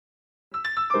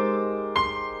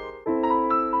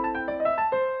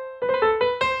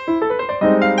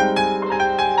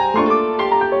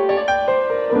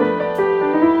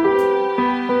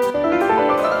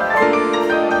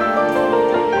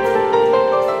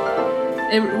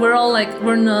we're all like,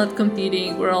 we're not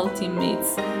competing, we're all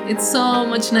teammates. It's so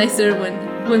much nicer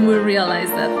when we realize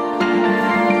that.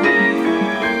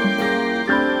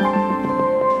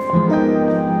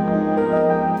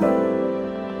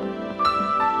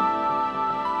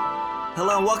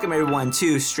 Hello and welcome everyone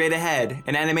to Straight Ahead,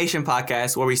 an animation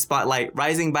podcast where we spotlight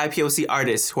rising BIPOC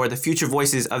artists who are the future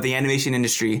voices of the animation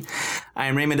industry. I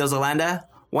am Raymond Ozalanda,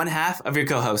 one half of your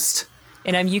co-host.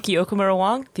 And I'm Yuki Okumura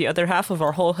Wong, the other half of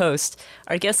our whole host.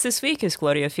 Our guest this week is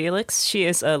Gloria Felix. She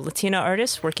is a Latina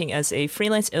artist working as a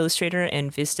freelance illustrator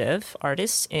and viz dev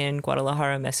artist in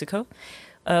Guadalajara, Mexico.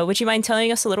 Would you mind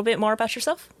telling us a little bit more about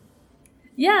yourself?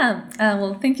 Yeah,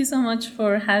 well, thank you so much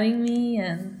for having me,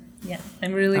 and yeah,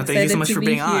 I'm really excited thank you so much to for be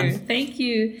being here. on. Thank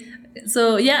you.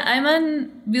 So yeah, I'm a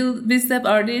viz dev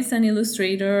artist and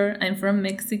illustrator. I'm from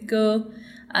Mexico.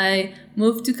 I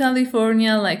moved to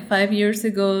California like 5 years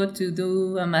ago to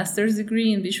do a master's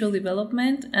degree in visual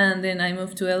development, and then I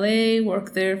moved to LA,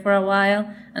 worked there for a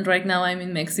while, and right now I'm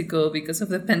in Mexico because of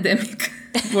the pandemic,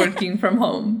 working from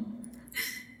home.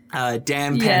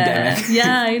 Damn pandemic.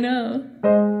 Yeah, I know.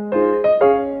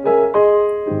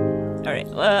 All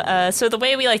right. So the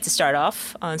way we like to start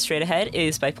off on Straight Ahead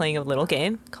is by playing a little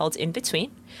game called In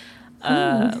Between.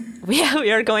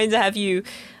 We are going to have you.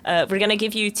 We're going to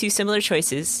give you two similar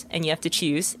choices, and you have to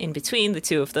choose in between the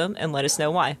two of them and let us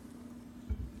know why.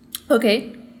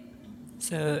 Okay.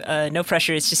 So no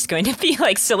pressure. It's just going to be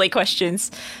like silly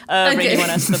questions. Okay. Ray, you want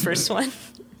to ask the first one?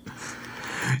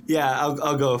 Yeah,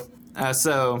 I'll go.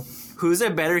 So, who's a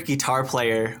better guitar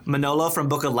player, Manolo from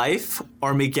Book of Life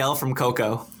or Miguel from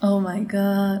Coco? Oh my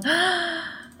god.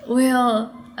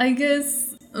 Well, I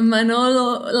guess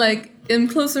Manolo, like, I'm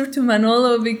closer to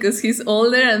Manolo because he's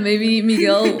older, and maybe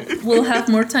Miguel will have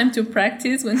more time to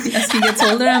practice as he gets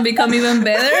older and become even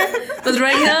better. But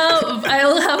right now,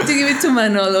 I'll have to give it to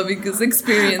Manolo because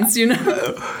experience, you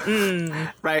know?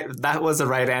 Right, that was the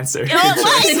right answer.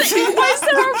 Why is there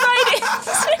a right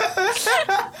answer?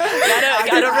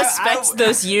 Gotta respect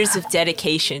those years of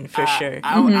dedication for sure.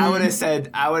 I would have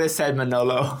said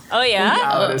Manolo. Oh yeah?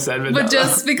 I would have said Manolo. But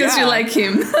just because you like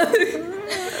him.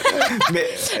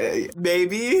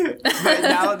 Maybe, but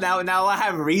now I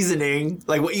have reasoning.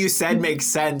 Like what you said makes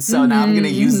sense, so now I'm gonna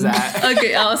use that.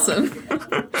 Okay, awesome.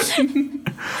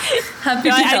 Happy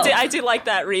to help. I do like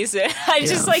that reason. I'm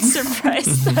just like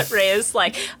surprised that Ray is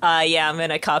like, yeah, I'm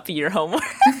gonna copy your homework.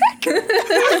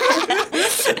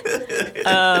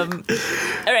 All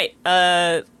right,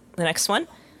 the next one.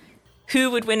 Who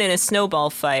would win in a snowball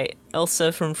fight,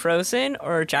 Elsa from Frozen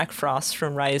or Jack Frost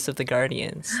from Rise of the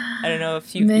Guardians? I don't know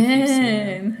if you've seen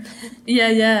Man.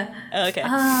 Yeah. it. Okay.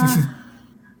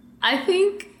 I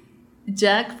think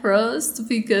Jack Frost,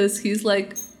 because he's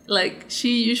like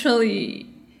she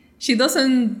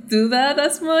doesn't do that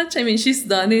as much. I mean, she's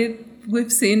done it,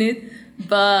 we've seen it,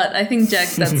 but I think Jack,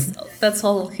 that's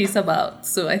all he's about.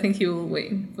 So I think he will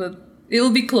win, but it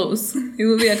will be close. It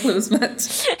will be a close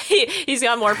match. He's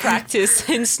got more practice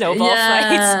in snowball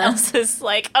fights. Elsa's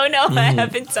like, oh no, I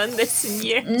haven't done this in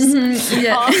years.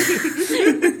 Yeah.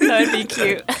 That would be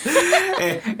cute.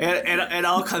 It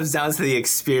all comes down to the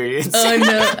experience. Oh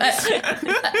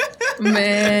no.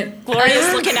 Man.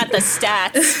 Gloria's looking at the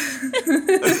stats.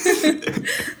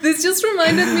 This just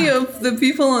reminded me of the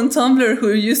people on Tumblr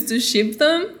who used to ship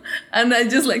them. And I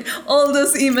just like all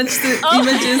those images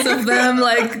of them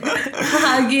like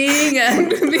hugging and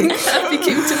being happy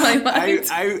came to my mind.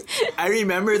 I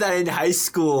remember that in high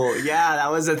school. Yeah, that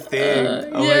was a thing.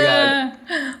 Oh yeah.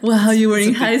 my god. Wow, you were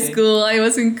in high school. I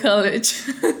was in college.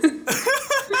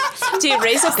 Dude,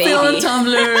 Ray's a baby. Still on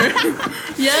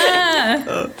Tumblr.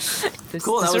 Yeah.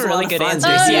 Cool. That These was are really good answers.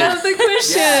 Oh, Yeah. the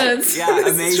questions. Yeah,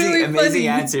 It's really amazing funny.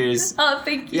 answers. Oh,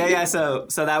 thank you. Yeah. So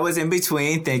that was In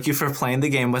Between. Thank you for playing the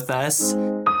game with us.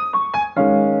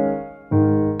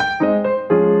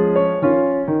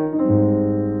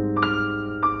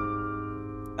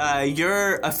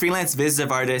 You're a freelance viz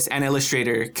dev artist and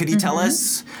illustrator. Could you tell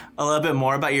us a little bit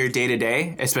more about your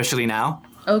day-to-day, especially now?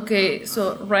 Okay,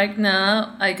 so right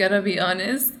now, I gotta be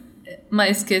honest,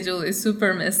 my schedule is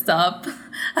super messed up.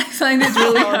 I find it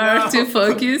really hard to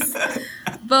focus.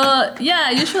 But yeah,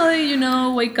 usually,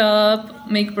 wake up,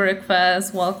 make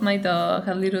breakfast, walk my dog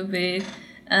a little bit,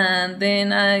 and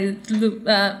then I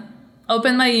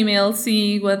open my email,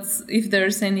 see if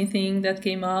there's anything that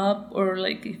came up, or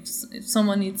like if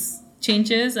someone needs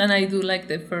changes, and I do like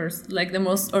the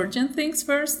most urgent things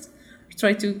first.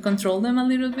 Try to control them a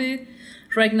little bit.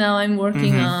 Right now I'm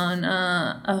working on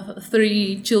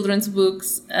 3 children's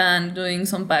books and doing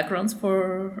some backgrounds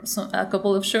for a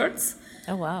couple of shorts.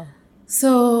 Oh, wow.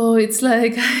 So it's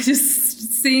like I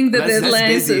just seeing the That's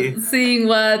busy. deadlines, seeing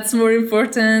what's more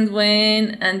important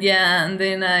when, and yeah, and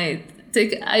then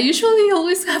I usually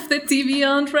always have the TV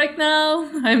on right now.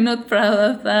 I'm not proud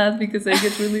of that because I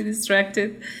get really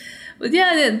distracted. But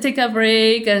yeah, then take a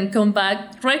break and come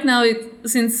back. Right now,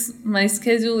 since my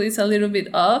schedule is a little bit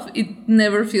off, it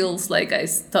never feels like I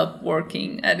stop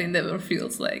working, and it never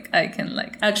feels like I can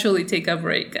like actually take a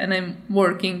break. And I'm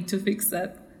working to fix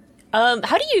that.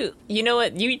 How do you know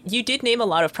what, you did name a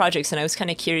lot of projects, and I was kind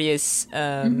of curious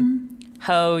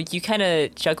how you kind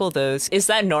of juggle those. Is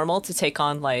that normal to take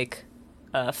on like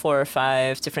 4 or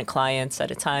 5 different clients at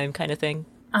a time kind of thing?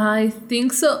 I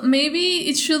think so. Maybe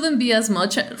it shouldn't be as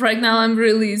much. Right now, I'm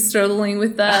really struggling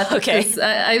with that. Okay. Because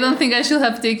I don't think I should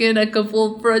have taken a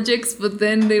couple projects, but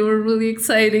then they were really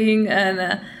exciting.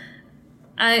 And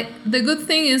the good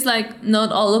thing is like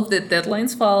not all of the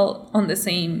deadlines fall on the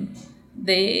same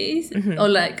days or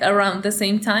like around the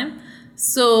same time.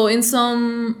 So in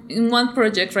one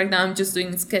project right now, I'm just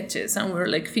doing sketches and we're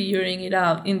like figuring it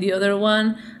out. In the other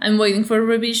one, I'm waiting for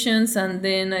revisions and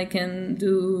then I can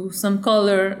do some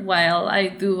color while I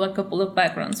do a couple of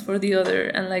backgrounds for the other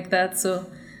and like that. So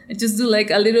I just do like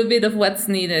a little bit of what's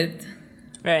needed.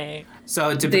 Right.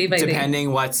 So Day by day.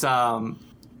 depending what's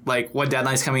like what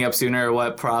deadline's coming up sooner or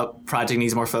what project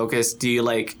needs more focus, do you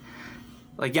like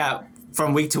yeah,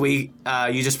 from week to week,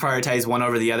 you just prioritize one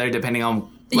over the other depending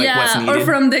on what's needed? Or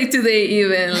from day to day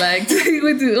even, like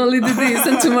we do only do this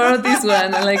and tomorrow this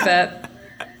one and like that.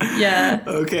 Yeah.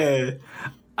 Okay.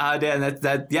 Dan,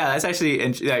 that's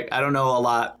actually like I don't know a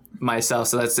lot myself,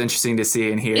 so that's interesting to see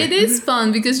and hear. It is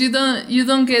fun because you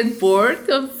don't get bored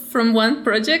from one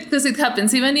project because it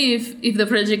happens even if the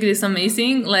project is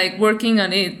amazing, like working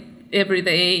on it every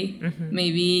day,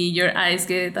 maybe your eyes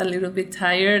get a little bit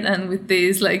tired, and with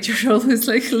this like you're always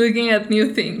like looking at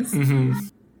new things.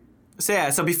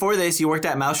 So before this, you worked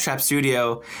at Mousetrap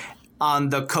Studio on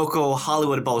the Coco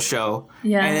Hollywood Bowl show.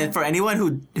 Yeah. And then for anyone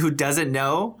who doesn't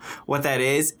know what that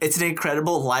is, it's an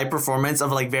incredible live performance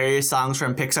of like various songs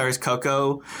from Pixar's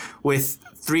Coco with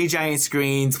 3 giant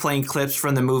screens playing clips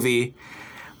from the movie.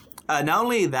 Not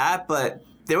only that, but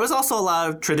there was also a lot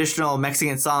of traditional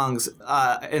Mexican songs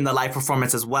in the live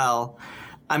performance as well.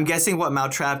 I'm guessing what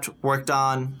Mousetrap worked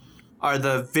on are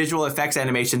the visual effects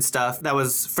animation stuff that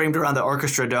was framed around the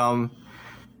Orchestra Dome.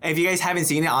 And if you guys haven't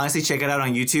seen it, honestly, check it out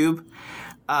on YouTube.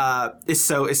 It's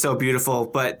so beautiful.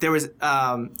 But there was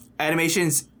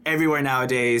animations everywhere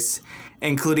nowadays,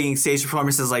 including stage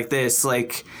performances like this.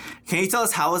 Like, can you tell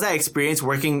us how was that experience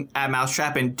working at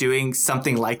Mousetrap and doing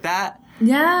something like that?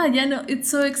 Yeah, no, it's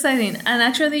so exciting. And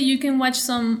actually, you can watch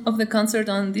some of the concert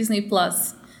on Disney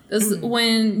Plus. Because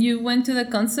when you went to the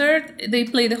concert, they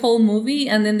play the whole movie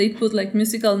and then they put like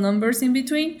musical numbers in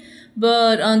between.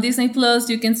 But on Disney Plus,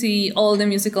 you can see all the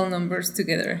musical numbers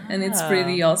together, and it's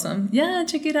pretty awesome. Yeah,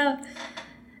 check it out.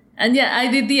 And yeah,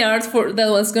 I did the art that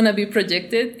was gonna be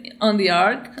projected on the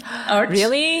arch.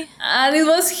 Really? And it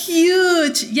was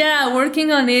huge. Yeah,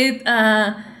 working on it.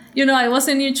 I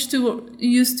wasn't used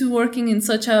to working in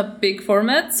such a big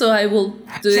format, so I will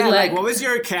do it like... what was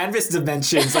your canvas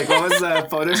dimensions? Like, what was the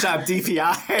Photoshop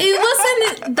DPI? It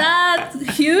wasn't that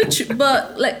huge,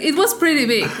 but like it was pretty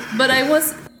big. But I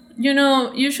was,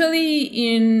 usually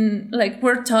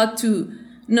we're taught to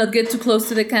not get too close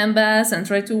to the canvas and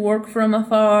try to work from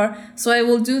afar. So I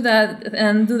will do that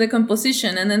and do the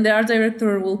composition, and then the art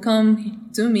director will come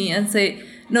to me and say,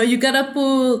 no, you gotta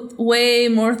put way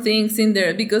more things in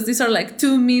there because these are like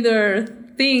 2-meter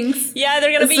things. Yeah,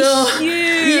 they're gonna be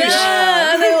huge.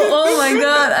 Yeah, oh my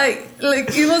god,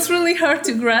 it was really hard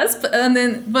to grasp,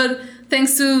 but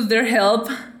thanks to their help,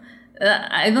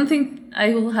 I don't think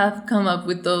I would have come up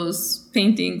with those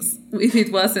paintings if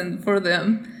it wasn't for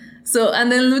them. So,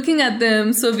 and then looking at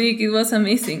them so big, it was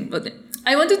amazing. But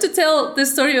I wanted to tell the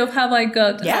story of how I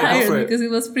got hired because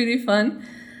it was pretty fun.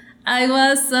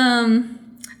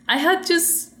 I had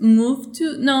just moved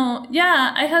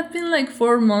I had been like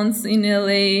 4 months in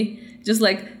LA, just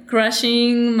like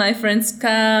crashing my friend's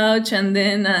couch and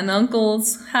then an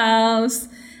uncle's house.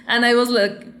 And I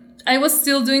was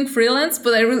still doing freelance,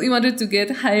 but I really wanted to get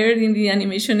hired in the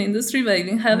animation industry, but I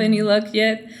didn't have any luck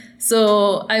yet.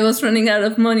 So I was running out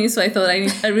of money, so I thought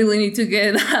I really need to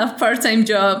get a part-time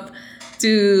job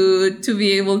to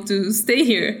be able to stay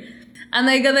here. And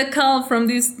I got a call from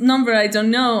this number I don't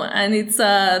know, and it's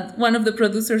one of the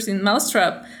producers in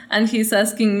Mousetrap, and he's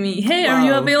asking me, hey, are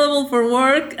you available for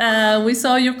work? We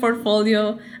saw your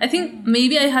portfolio. I think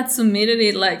maybe I had submitted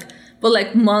it like but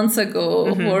like months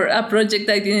ago, or a project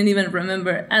I didn't even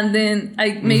remember. And then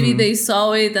maybe they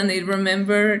saw it and they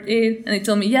remembered it, and they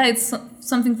told me, yeah, it's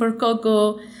something for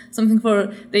Coco, something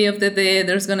for Day of the Dead.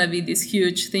 There's gonna be this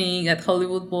huge thing at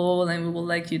Hollywood Bowl, and we would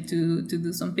like you to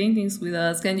do some paintings with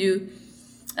us. Can you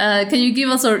give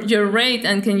us your rate,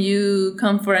 and can you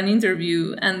come for an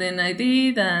interview? And then I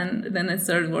did, and then I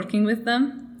started working with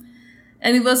them.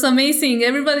 And it was amazing.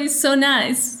 Everybody's so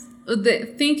nice. The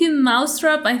thing in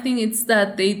Mousetrap, I think it's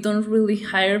that they don't really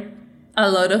hire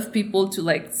a lot of people to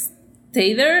like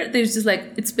stay there. There's just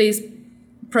like, it's based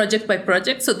project by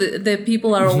project. So the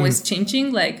people are always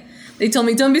changing. Like they told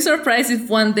me, don't be surprised if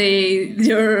one day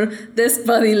your desk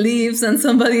buddy leaves and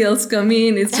somebody else come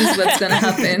in. It's just what's going to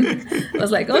happen. I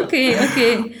was like, okay.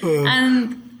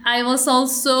 And I was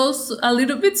also a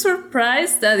little bit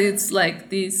surprised that it's like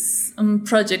this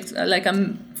project, like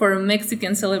for a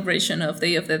Mexican celebration of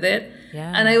Day of the Dead.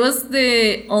 Yeah. And I was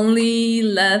the only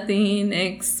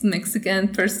Latinx-Mexican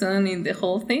person in the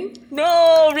whole thing.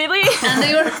 No, really? And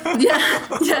they were,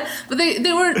 yeah. But they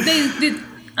did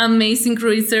amazing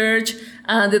research.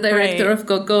 The director of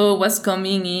Coco was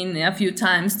coming in a few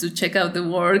times to check out the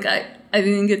work. I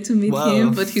didn't get to meet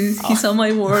him, but he saw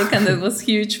my work, and that was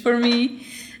huge for me.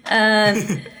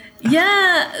 And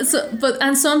yeah,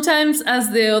 and sometimes as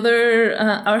the other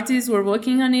artists were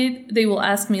working on it, they will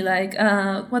ask me like,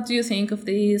 what do you think of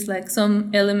this? Like some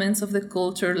elements of the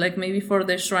culture, like maybe for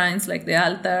the shrines, like the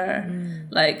altar,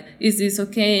 like, is this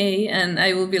okay? And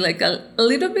I will be like a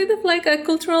little bit of like a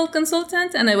cultural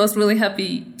consultant. And I was really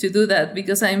happy to do that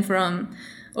because I'm from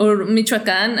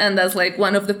Michoacan, and that's like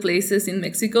one of the places in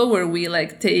Mexico where we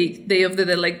like take Day of the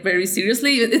Dead like very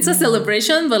seriously. It's a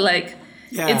celebration, but like,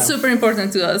 it's super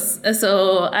important to us.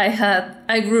 So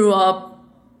I grew up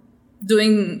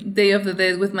doing Day of the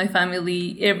Dead with my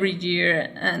family every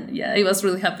year, and yeah, I was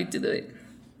really happy to do it.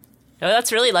 Oh,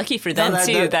 that's really lucky for them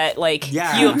too. That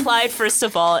you applied first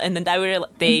of all, and then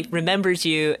they remembered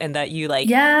you, and that you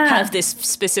have this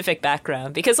specific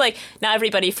background. Because like not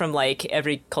everybody from like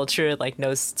every culture like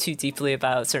knows too deeply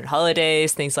about certain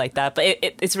holidays, things like that. But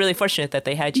it's really fortunate that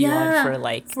they had you on for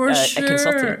like a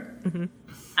consultant. Mm-hmm.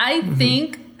 I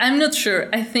think, I'm not sure,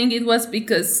 I think it was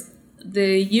because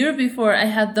the year before I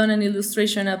had done an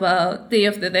illustration about Day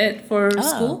of the Dead for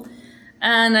school.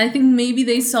 And I think maybe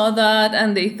they saw that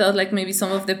and they thought like maybe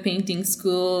some of the paintings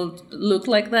could look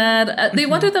like that. They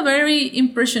wanted a very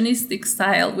impressionistic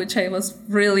style, which I was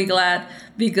really glad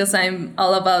because I'm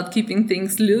all about keeping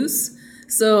things loose.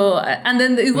 So, and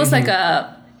then it was like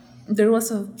it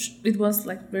was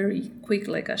like very quick,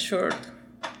 like a short.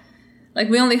 Like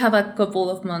we only have a couple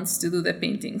of months to do the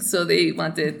painting, so they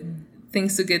wanted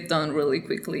things to get done really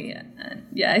quickly. And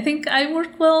yeah, I think I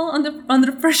worked well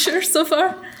under pressure so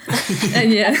far.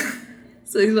 And yeah,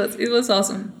 so it was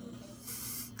awesome.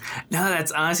 No,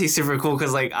 that's honestly super cool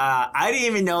because like I didn't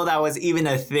even know that was even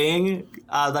a thing.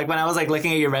 Like when I was like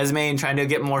looking at your resume and trying to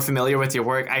get more familiar with your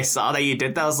work, I saw that you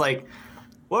did that. I was like,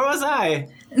 where was I?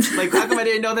 Like, how come I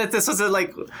didn't know that this was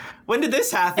like, when did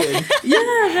this happen? Yeah,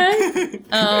 right?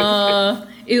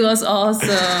 It was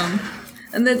awesome.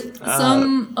 And then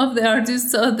some of the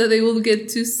artists thought that they would get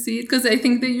to see it because I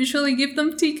think they usually give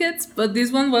them tickets, but this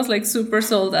one was like super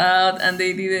sold out and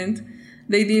they didn't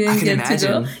get to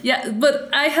go. Yeah, but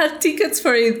I had tickets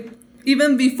for it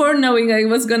even before knowing I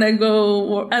was gonna be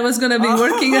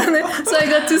working on it, so I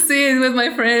got to see it with my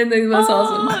friend. It was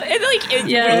awesome.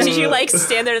 And did you like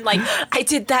stand there and like I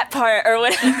did that part or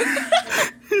whatever?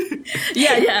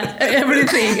 yeah,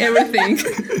 everything.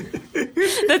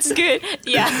 That's good.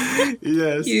 Yeah.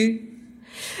 Yes.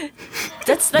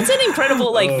 That's an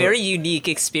incredible, like very unique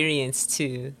experience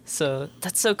too. So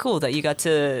that's so cool that you got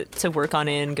to work on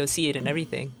it and go see it and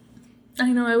everything.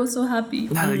 I know, I was so happy.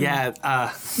 No, yeah,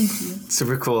 Thank you.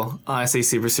 Super cool. Honestly,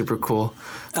 super cool.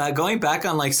 Going back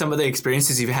on like some of the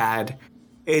experiences you've had,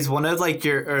 is one of like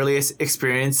your earliest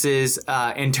experiences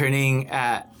interning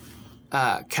at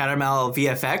Caramel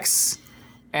VFX,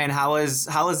 and how was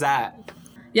that?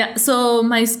 Yeah, so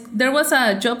there was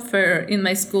a job fair in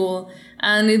my school,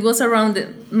 and it was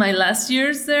around my last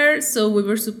years there. So we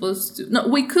were supposed to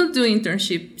we could do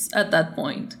internships at that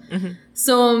point. Mm-hmm.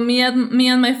 So me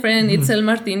and my friend Itzel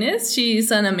Martinez, she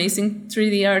is an amazing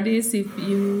 3D artist. If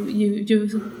you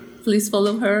please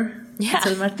follow her,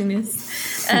 Itzel Martinez.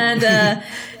 And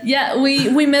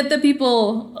we met the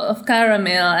people of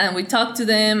Caramel and we talked to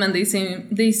them, and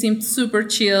they seemed super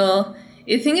chill.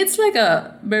 I think it's like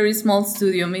a very small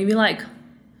studio, maybe like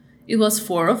it was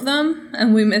 4 of them,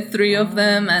 and we met 3 of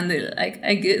them, and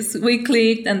I guess we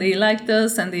clicked and they liked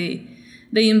us, and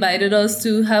they invited us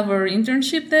to have our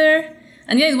internship there.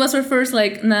 And yeah, it was our first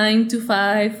like 9 to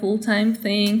 5 full-time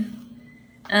thing.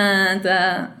 And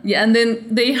yeah, and then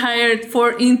they hired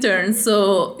 4 interns,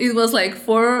 so it was like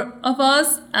 4 of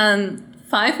us and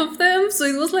 5 of them. So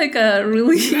it was like a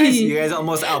really You guys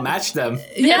almost outmatched them.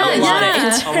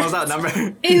 yeah. Almost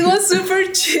outnumbered. It was super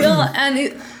chill,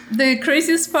 and the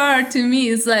craziest part to me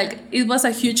is like it was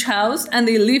a huge house and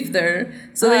they lived there,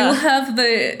 so they will have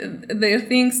their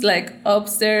things like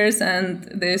upstairs and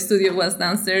the studio was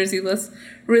downstairs. It was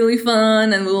really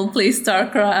fun, and we will play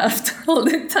StarCraft all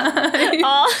the time.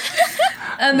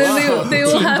 And then they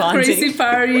will Team have bonding. crazy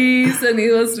parties, and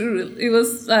it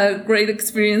was a great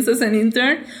experience as an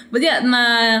intern. But yeah,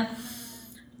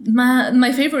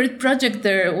 my favorite project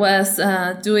there was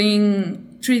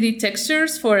doing 3D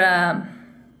textures for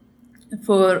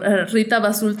Rita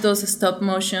Basulto's stop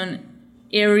motion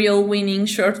Ariel winning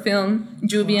short film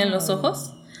Lluvia en los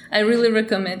Ojos. I really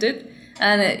recommend it,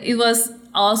 and it was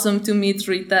awesome to meet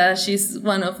Rita. She's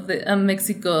one of the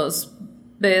Mexico's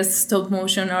best stop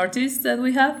motion artists that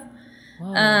we have.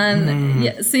 Wow. And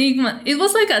yeah, seeing it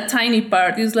was like a tiny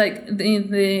part. It's like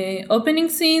in the opening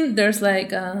scene, there's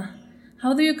like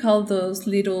how do you call those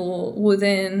little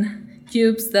wooden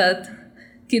cubes that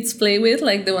kids play with,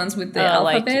 like the ones with the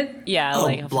alphabet?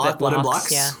 Like wooden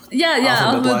blocks. Yeah.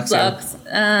 Alphabet blocks.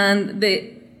 And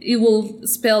it will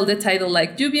spell the title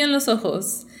like Lluvia en los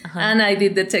Ojos. And I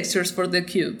did the textures for the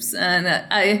cubes, and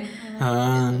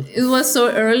it was so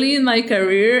early in my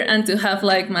career, and to have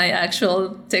like my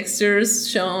actual textures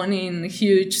shown in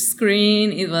huge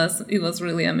screen, it was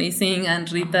really amazing. And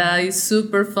Rita is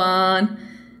super fun,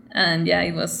 and yeah,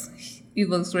 it was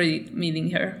great meeting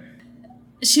her.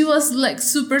 She was like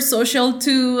super social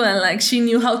too, and like she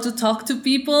knew how to talk to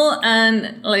people,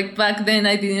 and like back then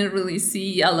I didn't really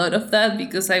see a lot of that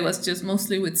because I was just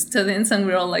mostly with students and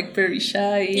we're all like very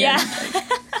shy. Yeah. And, like,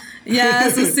 yeah,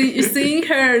 so seeing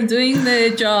her doing the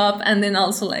job and then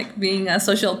also like being a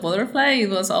social butterfly,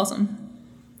 it was awesome.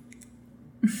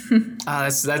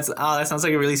 That sounds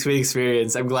like a really sweet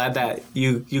experience. I'm glad that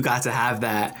you got to have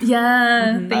that.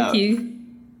 Yeah, thank you.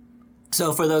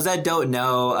 So for those that don't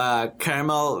know,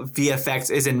 Caramel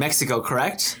VFX is in Mexico,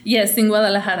 correct? Yes, in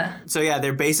Guadalajara. So yeah,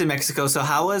 they're based in Mexico. So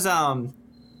how was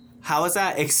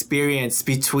that experience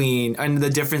and the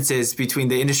differences between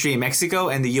the industry in Mexico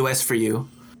and the US for you?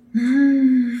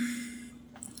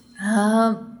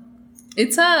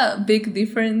 It's a big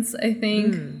difference, I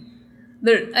think.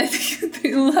 I think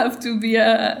there will have to be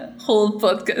a whole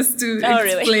podcast to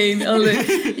explain really? all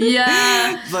the...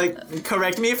 Yeah. Like,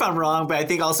 correct me if I'm wrong, but I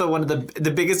think also one of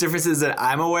the biggest differences that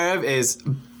I'm aware of is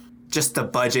just the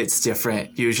budget's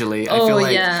different usually. I feel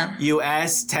like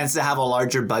US tends to have a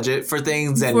larger budget for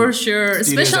things than for sure,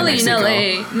 especially in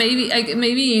LA. Mexico.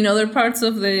 Maybe in other parts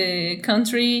of the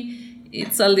country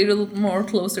it's a little more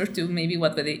closer to maybe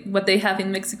what they have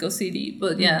in Mexico City,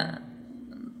 but yeah.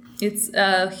 It's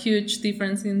a huge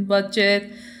difference in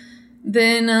budget.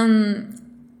 Then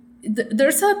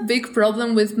there's a big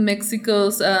problem with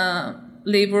Mexico's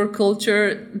labor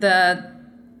culture that,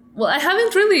 well, I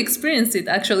haven't really experienced it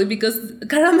actually because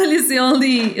Caramel is the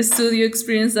only studio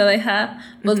experience that I have.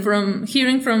 But from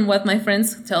hearing from what my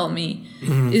friends tell me,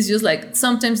 it's just like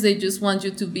sometimes they just want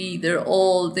you to be there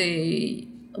all day.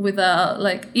 Without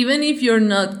like, even if you're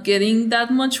not getting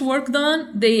that much work done,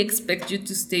 they expect you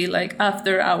to stay like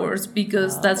after hours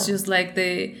because that's just like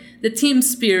the team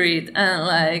spirit. And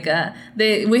like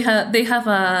they have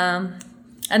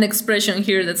an expression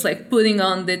here that's like putting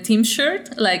on the team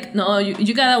shirt. Like, no,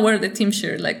 you gotta wear the team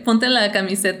shirt. Like, ponte la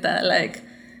camiseta. Like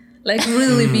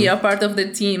really be a part of the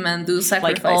team and do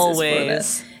sacrifices like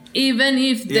always. For that. Even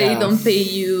if they don't pay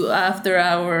you after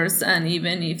hours, and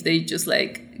even if they just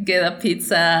like get a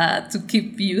pizza to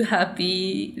keep you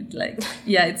happy, like,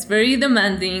 yeah, it's very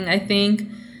demanding, I think.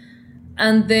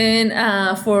 And then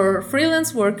for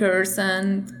freelance workers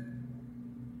and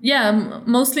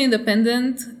mostly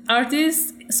independent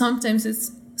artists, sometimes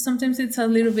it's a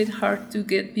little bit hard to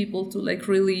get people to like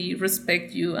really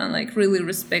respect you and like really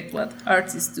respect what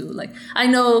artists do. Like, I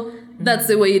know that's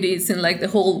the way it is in like the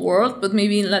whole world, but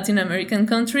maybe in Latin American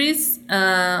countries,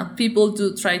 people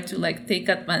do try to like take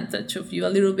advantage of you a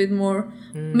little bit more,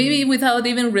 maybe without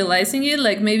even realizing it,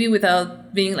 like maybe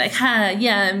without being like,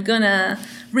 I'm gonna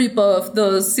rip off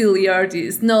those silly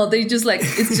artists. No, they just like,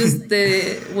 it's just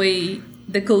the way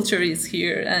the culture is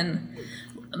here, and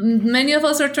many of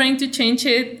us are trying to change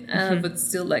it, but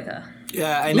still like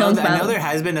I know there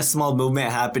has been a small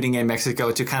movement happening in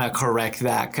Mexico to kind of correct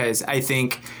that, because I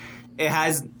think it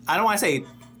has, I don't want to say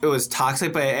it was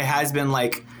toxic, but it has been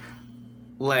like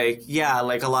like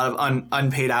a lot of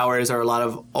unpaid hours or a lot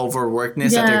of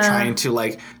overworkedness that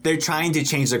they're trying to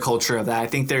change the culture of that. I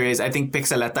think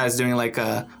Pixeleta is doing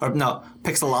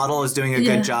Pixelotl is doing a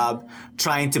good job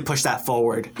trying to push that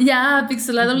forward. Yeah,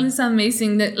 Pixelotl is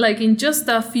amazing. That like in just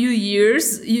a few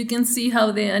years, you can see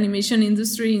how the animation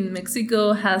industry in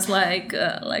Mexico has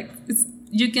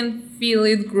you can feel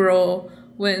it grow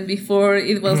when before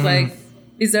it was like,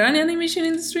 is there an animation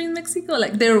industry in Mexico?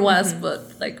 Like there was,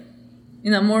 but like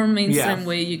in a more mainstream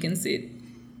way, you can see it.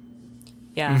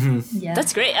 Yeah. Yeah.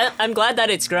 That's great. I'm glad that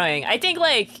it's growing. I think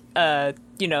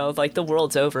the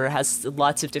world's over has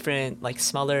lots of different like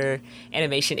smaller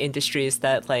animation industries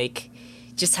that like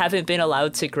just haven't been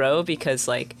allowed to grow because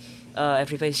like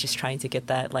everybody's just trying to get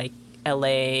that like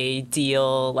LA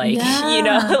deal, like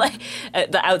like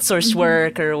the outsourced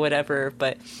work or whatever.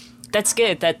 But that's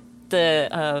good that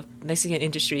the Mexican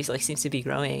industry like seems to be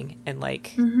growing, and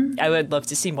like I would love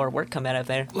to see more work come out of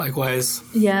there. Likewise.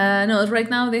 Yeah, no, right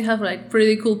now they have like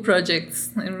pretty cool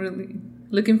projects. I'm really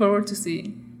looking forward to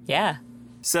see. Yeah.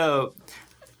 So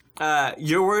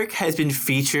your work has been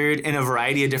featured in a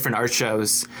variety of different art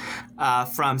shows,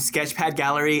 from Sketchpad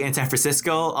Gallery in San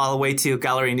Francisco all the way to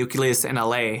Gallery Nucleus in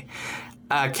LA.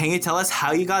 Can you tell us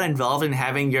how you got involved in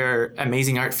having your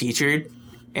amazing art featured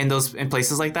in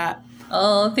places like that?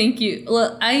 Oh, thank you.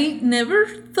 Well, I never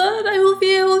thought I would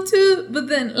be able to, but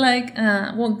then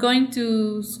going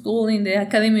to school in the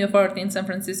Academy of Art in San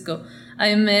Francisco,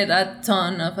 I met a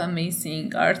ton of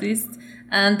amazing artists.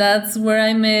 And that's where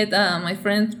I met my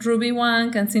friend Ruby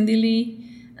Wang and Cindy Lee.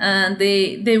 And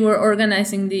they were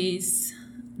organizing this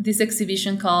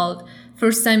exhibition called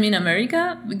First Time in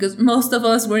America, because most of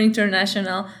us were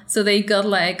international. So they got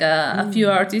like a few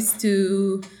artists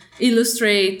to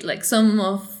illustrate like some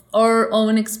of our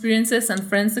own experiences and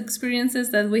friends'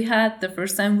 experiences that we had the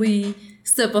first time we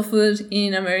stepped a foot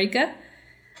in America.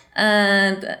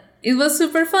 And it was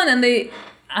super fun. And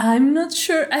I'm not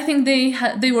sure, I think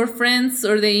they were friends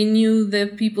or they knew the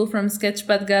people from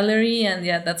Sketchpad Gallery, and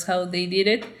that's how they did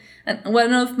it. And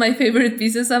one of my favorite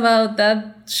pieces about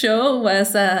that show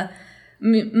was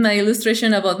my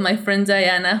illustration about my friend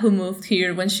Diana, who moved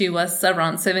here when she was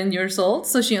around 7 years old.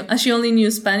 So she only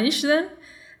knew Spanish then.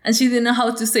 And she didn't know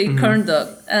how to say corn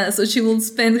dog. So she would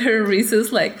spend her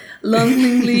recess like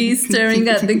longingly staring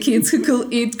at the kids who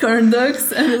could eat corn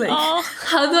dogs. And like,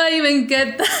 how do I even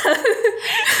get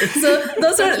that? So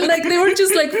those are like, they were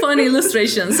just like fun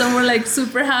illustrations. Some were like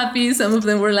super happy. Some of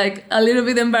them were like a little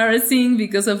bit embarrassing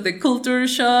because of the culture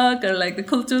shock or like the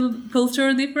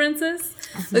cultural differences.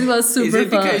 It was super fun. Is it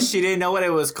because she didn't know what it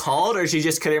was called, or she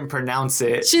just couldn't pronounce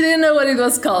it? She didn't know what it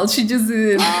was called. She just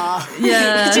didn't.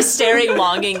 Yeah. Just staring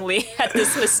longingly at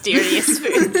this mysterious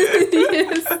food.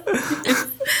 Yes.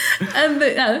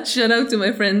 And shout out to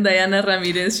my friend Diana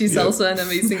Ramirez. She's also an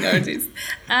amazing artist.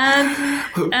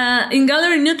 And in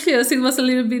Gallery Nucleus, it was a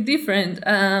little bit different.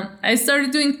 I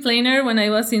started doing plein air when I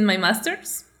was in my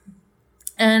master's.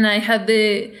 And I had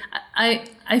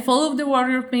I followed the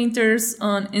water painters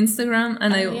on Instagram,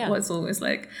 and I was always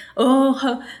like,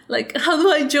 how do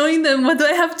I join them? What do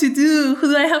I have to do? Who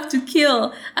do I have to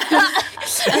kill?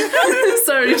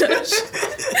 Sorry, Josh.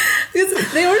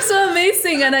 Because they were so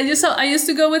amazing, and I used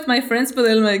to go with my friends, but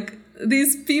I'm like,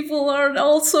 these people are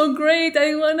all so great.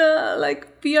 I wanna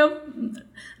like be a.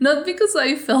 Not because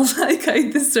I felt like I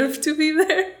deserved to be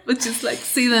there, but just like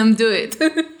see them do it.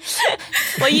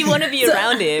 Well, you want to be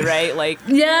around it, right? Like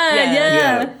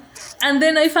yeah. And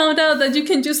then I found out that you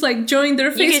can just like join their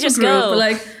Facebook group,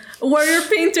 like Warrior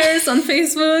Painters on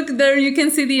Facebook. There you can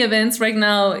see the events. Right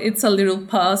now it's a little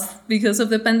paused because of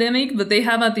the pandemic, but they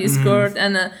have a Discord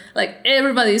and like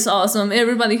everybody's awesome.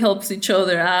 Everybody helps each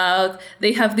other out.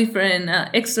 They have different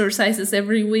exercises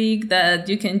every week that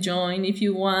you can join if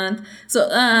you want. So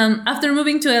after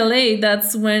moving to LA,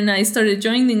 that's when I started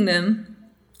joining them,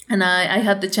 and I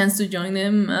had the chance to join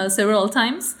them several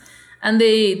times. And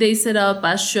they set up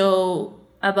a show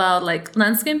about like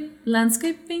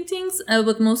landscape paintings,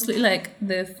 but mostly like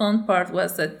the fun part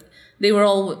was that they were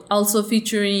all also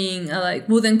featuring like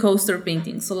wooden coaster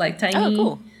paintings, so like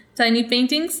tiny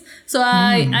paintings. So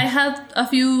I had a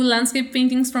few landscape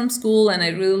paintings from school, and I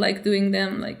really like doing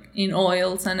them like in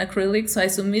oils and acrylics. So I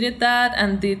submitted that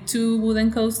and did 2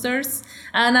 wooden coasters,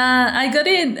 and I got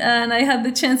in, and I had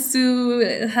the chance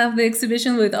to have the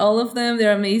exhibition with all of them.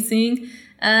 They're amazing.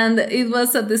 And it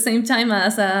was at the same time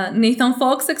as a Nathan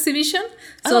Fox exhibition.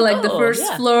 So the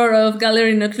first floor of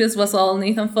Gallery Nucleus was all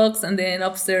Nathan Fox, and then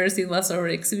upstairs it was our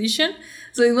exhibition.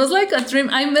 So it was like a dream.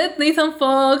 I met Nathan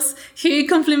Fox. He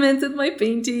complimented my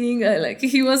painting.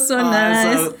 He was so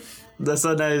nice. So That's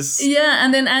so nice. Yeah,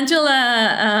 and then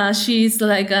Angela, she's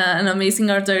like an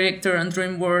amazing art director on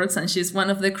DreamWorks, and she's one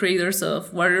of the creators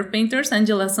of Warrior Painters,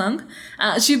 Angela Song.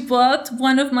 She bought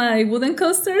one of my wooden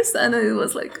coasters, and it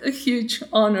was like a huge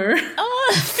honor.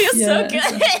 Oh, it feels so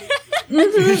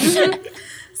good.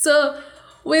 So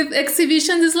with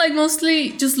exhibitions, it's like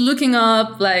mostly just looking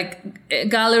up like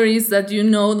galleries that you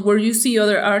know where you see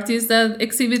other artists that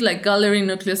exhibit. Like Gallery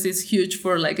Nucleus is huge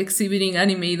for like exhibiting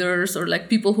animators or like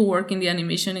people who work in the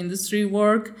animation industry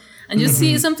work. And you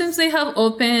see sometimes they have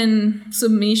open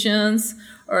submissions,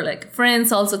 or like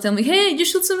friends also tell me, hey, you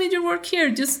should submit your work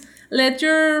here. Just let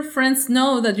your friends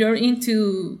know that you're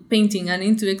into painting and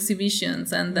into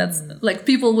exhibitions, and that's like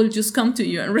people will just come to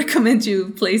you and recommend you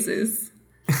places.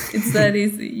 It's that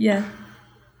easy, yeah.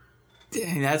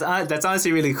 Dang, that's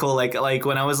honestly really cool. Like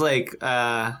when I was like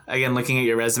again looking at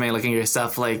your resume, looking at your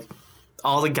stuff, like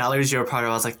all the galleries you're a part of,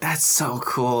 I was like, that's so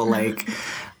cool. Like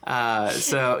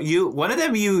so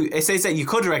it says that you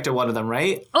co-directed one of them,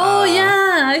 right? Oh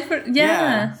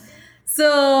yeah.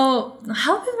 So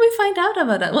how did we find out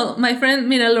about that? Well, my friend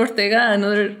Miral Ortega,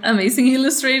 another amazing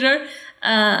illustrator,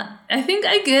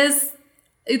 I guess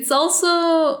it's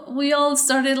also, we all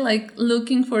started like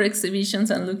looking for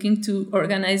exhibitions and looking to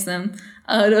organize them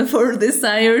out of our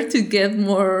desire to get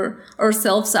more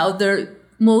ourselves out there,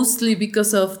 mostly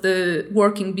because of the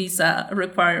working visa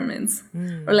requirements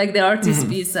or like the artist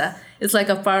visa. It's like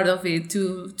a part of it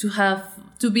to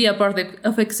be a part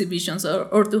of exhibitions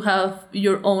or to have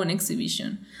your own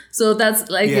exhibition. So that's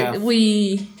like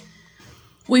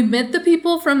we met the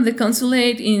people from the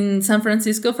consulate in San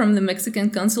Francisco, from the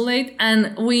Mexican consulate,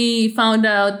 and we found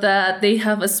out that they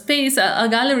have a space, a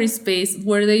gallery space,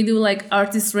 where they do like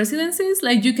artist residencies.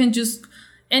 Like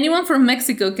anyone from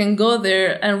Mexico can go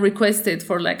there and request it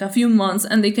for like a few months,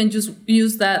 and they can just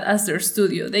use that as their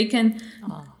studio. They can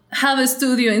have a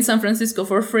studio in San Francisco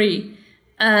for free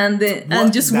and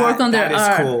just work on their art.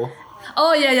 That is cool.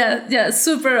 Oh yeah,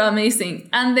 super amazing.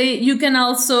 And you can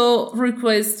also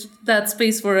request that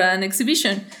space for an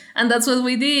exhibition, and that's what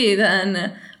we did.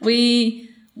 And we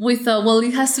thought, well,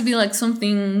 it has to be like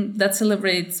something that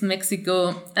celebrates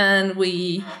Mexico, and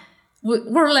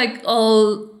we're like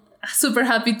all super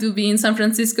happy to be in San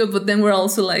Francisco, but then we're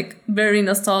also like very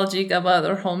nostalgic about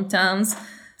our hometowns.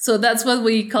 So that's what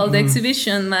we called the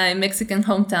exhibition, My Mexican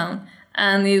Hometown.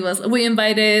 And we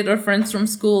invited our friends from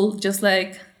school, just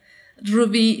like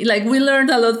Ruby, like we learned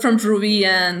a lot from Ruby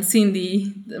and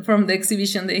Cindy from the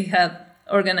exhibition they had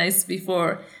organized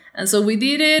before. And so we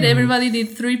did it. Everybody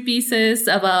did 3 pieces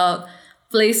about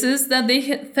places that they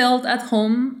felt at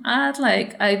home at.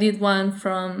 Like I did one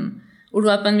from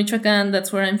Uruapan, Michoacan.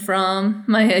 That's where I'm from.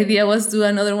 My idea was to do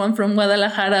another one from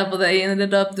Guadalajara, but I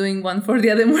ended up doing one for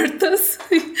Dia de Muertos.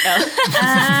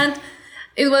 And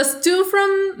it was 2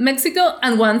 from Mexico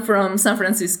and 1 from San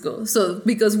Francisco. So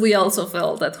because we also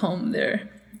felt at home there.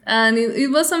 And it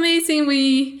was amazing.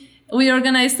 We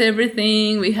organized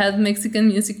everything. We had Mexican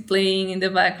music playing in the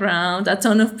background. A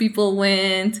ton of people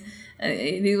went.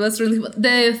 It was really...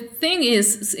 The thing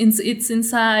is, it's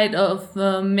inside of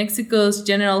Mexico's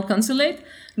General Consulate.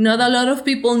 Not a lot of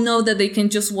people know that they can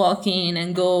just walk in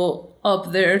and go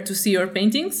up there to see our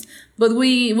paintings. But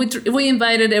we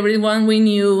invited everyone we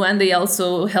knew, and they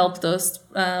also helped us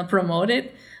promote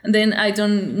it. And then, I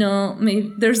don't know,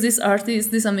 maybe there's this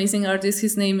amazing artist,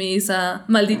 his name is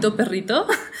Maldito Perrito,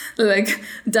 like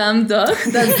damn dog.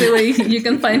 That's the way you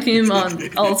can find him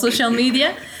on all social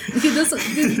media. He does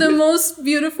the most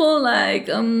beautiful, like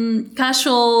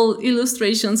casual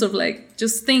illustrations of like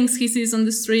just things he sees on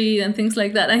the street and things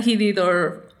like that. And he did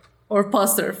our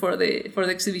poster for the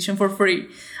exhibition for free.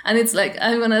 And it's like,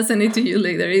 I'm gonna send it to you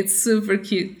later. It's super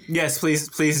cute. Yes,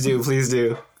 please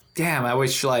do. Damn, I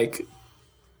wish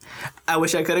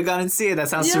I could have gone and see it. That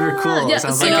sounds super cool. Yeah. It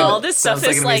sounds All this stuff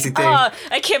is like, thing.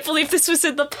 I can't believe this was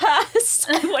in the past.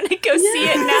 I want to go see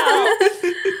it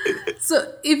now.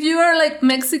 So if you are like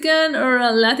Mexican or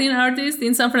a Latin artist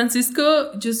in San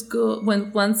Francisco, just go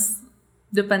once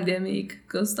the pandemic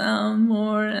goes down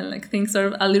more and like things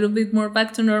are a little bit more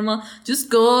back to normal. Just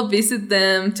go visit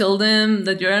them, tell them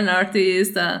that you're an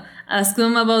artist, ask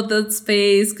them about that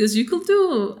space, because you could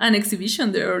do an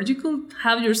exhibition there, or you could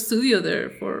have your studio there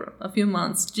for a few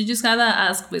months. You just gotta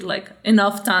ask with like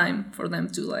enough time for them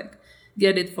to like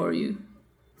get it for you.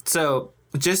 So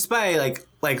just by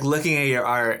like looking at your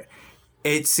art,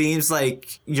 it seems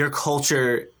like your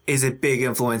culture is a big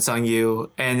influence on you,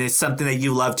 and it's something that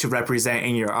you love to represent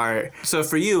in your art. So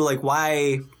for you, like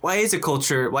why is your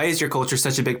culture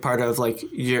such a big part of like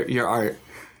your art?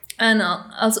 And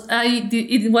also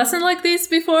it wasn't like this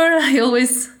before. I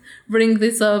always bring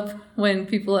this up when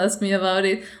people ask me about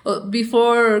it.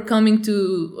 Before going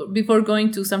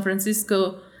to San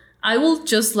Francisco, I will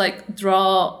just like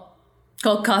draw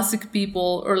Caucasic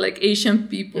people or like Asian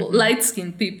people,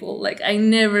 light-skinned people. Like I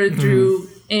never drew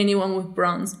anyone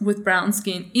with brown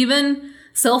skin. Even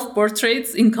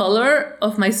self-portraits in color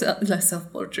of myself, like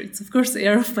self-portraits, of course they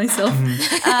are of myself.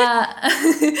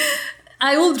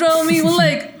 I will draw me with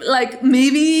like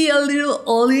maybe a little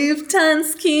olive tan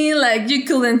skin. Like you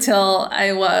couldn't tell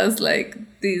I was like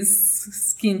this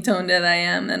skin tone that I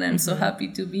am, and I'm so happy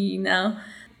to be now.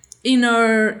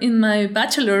 In my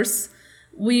bachelor's,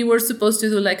 we were supposed to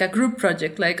do like a group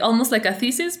project, like almost like a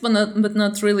thesis, but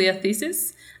not really a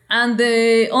thesis. And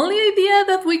the only idea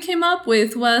that we came up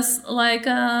with was like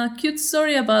a cute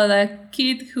story about a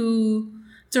kid who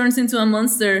turns into a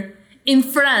monster in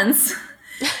France.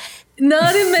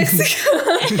 Not in Mexico,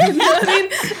 not in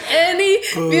any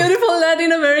beautiful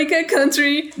Latin America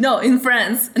country. No, in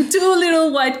France. And two cute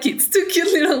little white kids.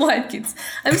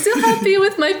 I'm still happy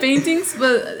with my paintings,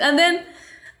 and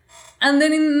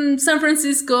then in San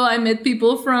Francisco, I met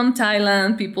people from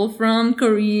Thailand, people from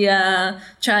Korea,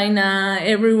 China,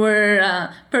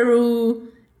 everywhere, Peru.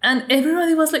 And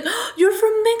everybody was like, oh, you're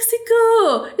from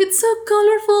Mexico. It's so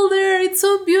colorful there. It's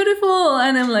so beautiful.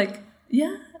 And I'm like,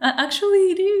 yeah.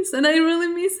 Actually, it is, and I really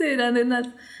miss it.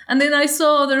 And then I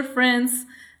saw other friends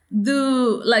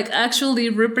do like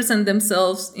actually represent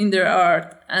themselves in their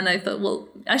art, and I thought, well,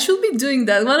 I should be doing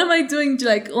that. What am I doing?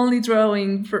 Like only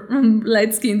drawing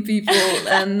light-skinned people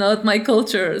and not my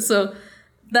culture. So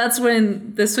that's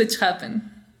when the switch happened.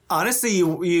 Honestly,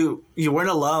 you weren't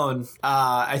alone.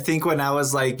 I think when I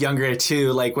was like younger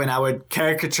too, like when I would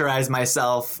caricaturize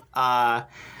myself.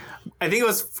 I think it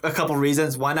was a couple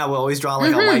reasons. One, I would always draw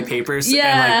like on white papers, and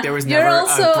like there was never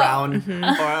a brown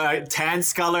or a tan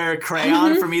color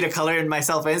crayon for me to color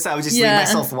myself in, so I would just leave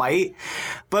myself white.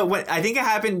 But what I think it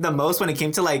happened the most when it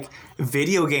came to like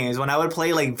video games, when I would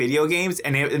play like video games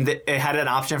and it had an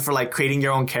option for like creating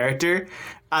your own character.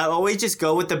 I always just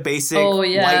go with the basic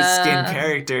white skin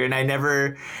character, and I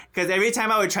never, because every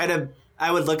time I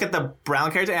would look at the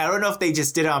brown character, and I don't know if they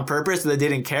just did it on purpose or they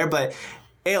didn't care, but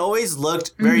it always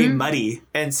looked very muddy.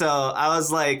 And so I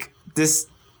was like, this,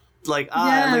 like,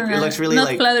 it looks really not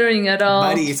like flattering at all.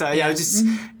 Muddy. So I was just,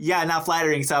 not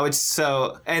flattering. So I would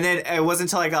and then it wasn't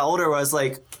until I got older where I was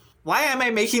like, why am I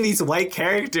making these white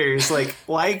characters? Like,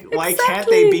 why can't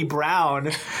they be brown?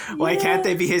 Why can't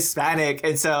they be Hispanic?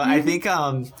 And so I think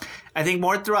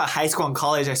more throughout high school and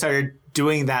college, I started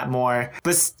doing that more.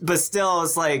 But still,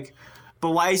 it's like,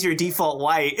 but why is your default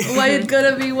white? Why it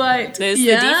gotta be white? The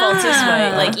default is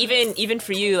white. Like even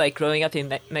for you, like growing up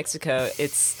in Mexico,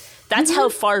 that's how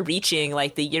far-reaching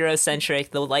like the Eurocentric,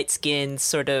 the light-skinned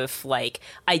sort of like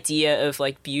idea of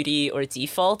like beauty or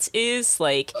default is.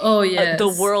 Like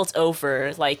the world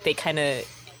over, like they kind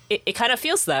of. It kind of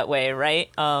feels that way, right?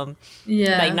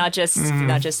 Like not just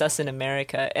us in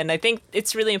America. And I think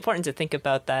it's really important to think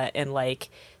about that and like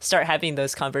start having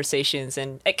those conversations,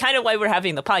 and kind of why we're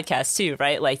having the podcast too,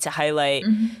 right? Like to highlight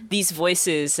these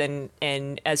voices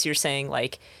and as you're saying,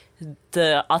 like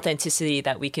the authenticity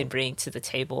that we can bring to the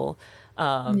table,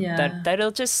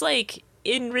 that'll just like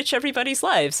enrich everybody's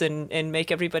lives and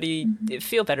make everybody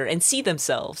feel better and see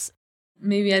themselves.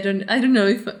 Maybe I don't know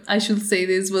if I should say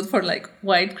this, but for like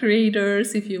white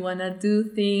creators, if you want to do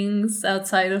things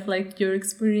outside of like your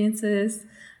experiences,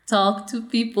 talk to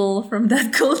people from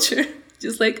that culture.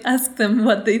 Just like ask them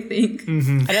what they think.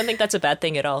 I don't think that's a bad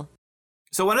thing at all.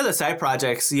 So one of the side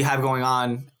projects you have going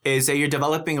on is that you're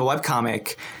developing a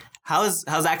webcomic. How's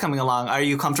that coming along? Are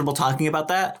you comfortable talking about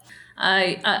that?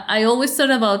 I always thought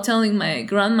about telling my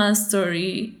grandma's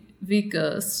story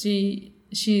because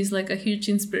she's like a huge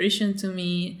inspiration to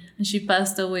me, and she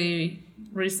passed away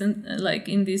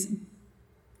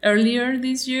earlier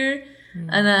this year,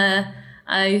 and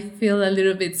I feel a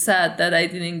little bit sad that I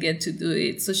didn't get to do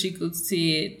it so she could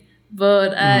see it.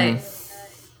 But I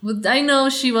know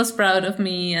she was proud of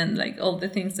me and like all the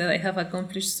things that I have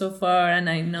accomplished so far, and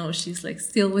I know she's like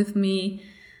still with me.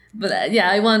 But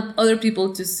I want other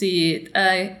people to see it.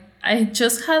 I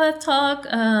just had a talk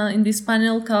in this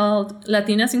panel called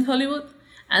Latinas in Hollywood,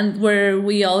 and where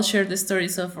we all share the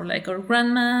stories of like our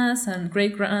grandmas and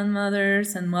great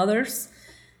grandmothers and mothers,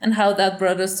 and how that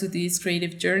brought us to this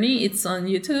creative journey. It's on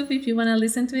YouTube if you want to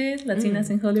listen to it. Latinas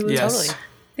in Hollywood. Yes. Totally.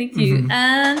 Thank you.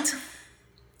 And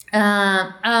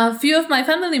a few of my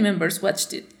family members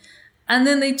watched it, and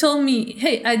then they told me,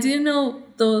 "Hey, I didn't know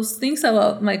those things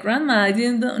about my grandma. I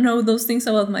didn't know those things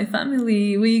about my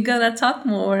family. We gotta talk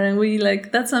more." And we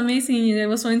like, that's amazing. I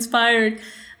was so inspired,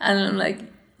 and I'm like.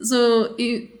 So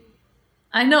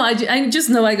I know. I just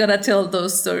know I gotta tell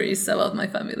those stories about my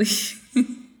family.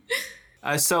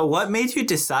 So what made you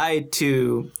decide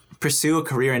to pursue a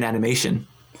career in animation?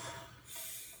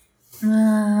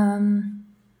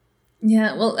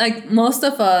 Yeah, well, like most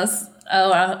of us,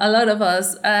 or a lot of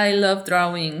us, I love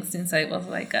drawing since I was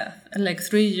like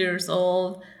 3 years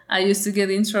old. I used to get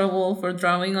in trouble for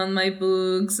drawing on my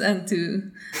books, and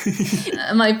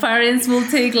my parents will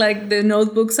take like the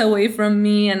notebooks away from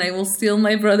me, and I will steal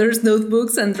my brother's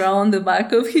notebooks and draw on the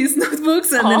back of his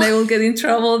notebooks, and then I will get in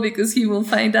trouble because he will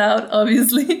find out,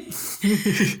 obviously.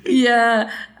 Yeah,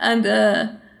 and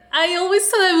I always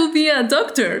thought I would be a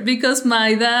doctor because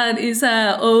my dad is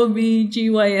a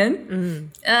OBGYN,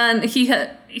 and he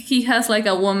has like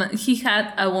he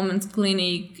had a woman's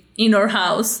clinic in our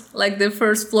house. Like the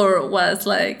first floor was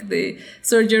like the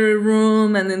surgery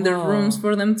room, and then the rooms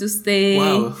for them to stay.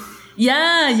 Wow.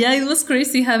 Yeah, it was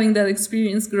crazy having that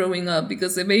experience growing up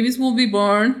because the babies will be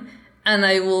born. And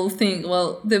I will think,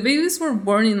 well, the babies were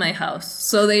born in my house,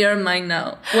 so they are mine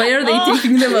now. Why are they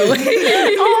taking them away?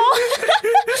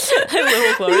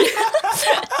 Little Chloe.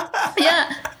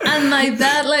 Yeah, and my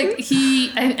dad, like,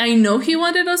 I know he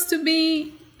wanted us to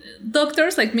be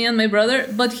doctors, like me and my brother,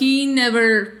 but he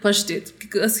never pushed it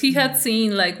because he had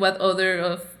seen, like, what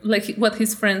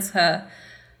his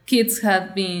kids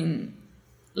had been,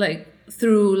 like,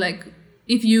 through, like,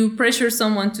 if you pressure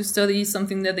someone to study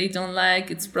something that they don't like,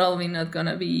 it's probably not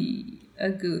gonna be a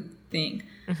good thing.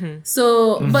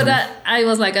 So, but I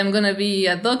was like, I'm gonna be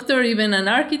a doctor, even an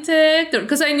architect,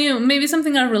 because I knew maybe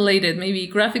something are related, maybe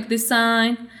graphic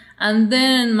design. And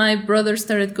then my brother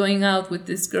started going out with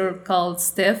this girl called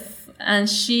Steph, and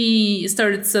she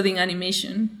started studying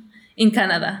animation in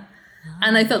Canada.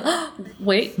 And I thought, oh,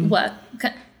 wait, what?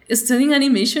 Studying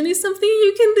animation is something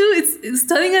you can do.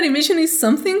 Studying animation is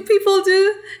something people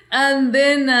do. And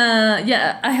then, I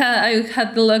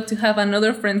had the luck to have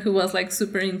another friend who was like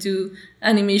super into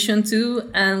animation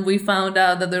too. And we found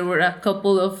out that there were a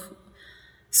couple of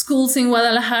schools in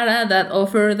Guadalajara that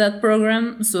offer that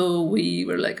program. So we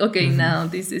were like, okay, now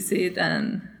this is it.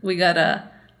 And we gotta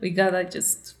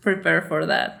just prepare for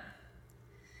that.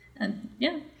 And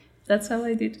yeah, that's how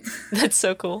I did. That's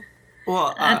so cool.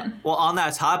 Well, on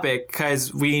that topic,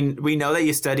 because we know that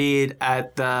you studied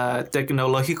at the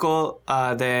Tecnológico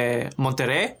de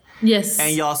Monterrey. Yes.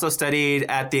 And you also studied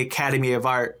at the Academy of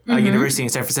Art University in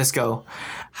San Francisco.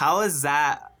 How is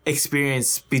that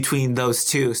experience between those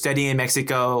two, studying in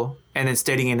Mexico and then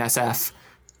studying in SF?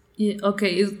 Yeah, okay,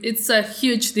 it's a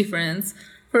huge difference.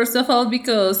 First of all,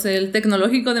 because el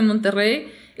Tecnológico de Monterrey,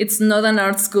 it's not an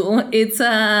art school. It's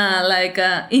like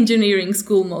a engineering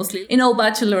school mostly. In all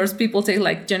bachelors, people take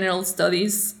like general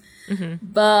studies.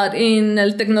 But in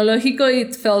El Tecnológico,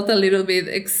 it felt a little bit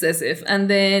excessive. And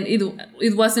then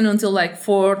it wasn't until like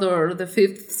fourth or the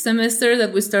fifth semester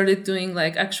that we started doing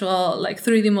like actual like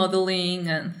 3D modeling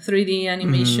and 3D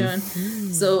animation.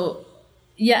 So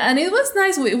yeah, and it was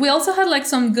nice. We also had like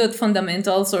some good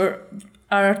fundamentals.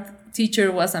 Our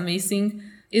teacher was amazing.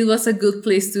 It was a good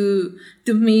place to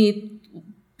meet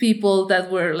people that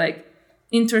were like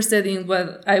interested in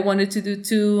what I wanted to do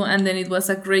too. And then it was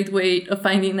a great way of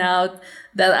finding out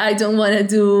that I don't want to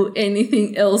do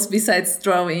anything else besides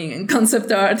drawing and concept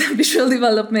art and visual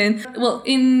development. Well,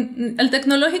 in El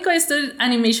Tecnológico, I studied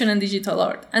animation and digital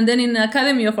art. And then in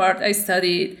Academy of Art, I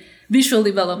studied visual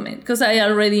development because I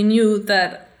already knew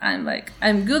that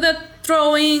I'm good at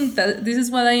drawing, that this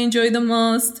is what I enjoy the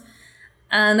most.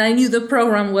 And I knew the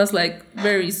program was like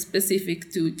very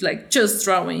specific to like just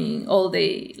drawing all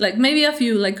day, like maybe a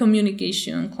few like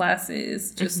communication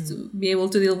classes just to be able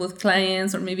to deal with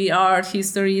clients or maybe art,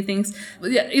 history, things.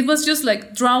 But yeah, it was just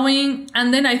like drawing.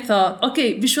 And then I thought,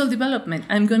 okay, visual development,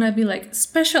 I'm going to be like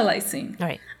specializing.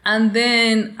 Right. And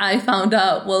then I found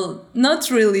out, well, not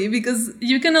really, because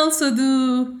you can also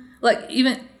do like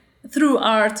even through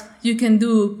art, you can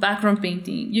do background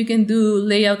painting, you can do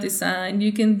layout design,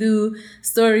 you can do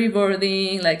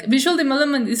storyboarding. Like visual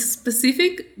development is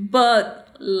specific,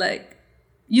 but like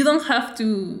you don't have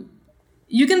to,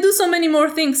 you can do so many more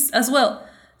things as well.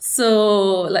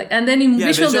 So like, and then in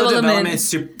visual development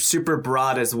is super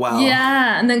broad as well.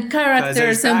 Yeah, and then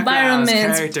characters,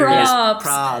 environments,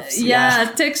 props,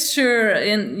 texture,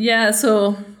 and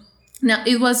so now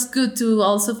it was good to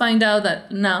also find out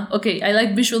that now, okay, I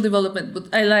like visual development,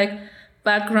 but I like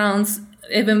backgrounds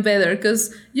even better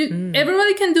because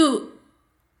everybody can do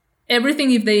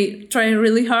everything if they try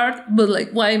really hard, but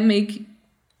like why make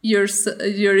your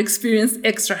experience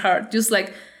extra hard? Just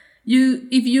like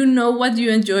if you know what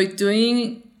you enjoy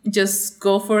doing, just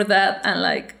go for that and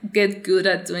like get good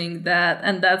at doing that,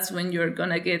 and that's when you're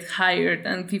gonna get hired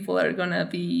and people are gonna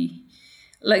be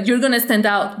like you're gonna stand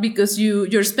out because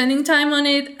you're spending time on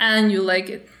it and you like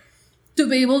it. To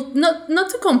be able not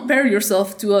to compare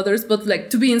yourself to others, but like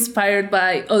to be inspired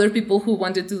by other people who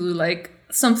wanted to do like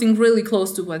something really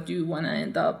close to what you want to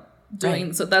end up doing.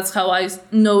 Right. So that's how I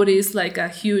noticed like a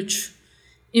huge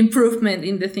improvement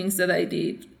in the things that I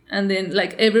did. And then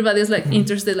like everybody's like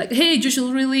interested, like, hey, you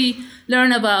should really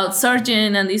learn about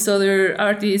Sargent and these other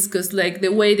artists because like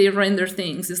the way they render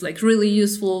things is like really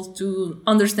useful to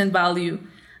understand value.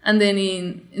 And then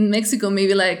in Mexico,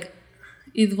 maybe like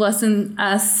it wasn't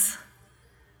as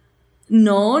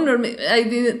known, or I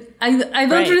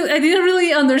didn't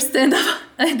really understand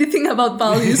anything about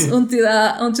values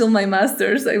until my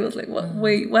master's. I was like,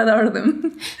 wait, what are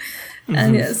them?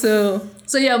 And yeah, so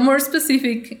yeah, more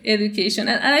specific education,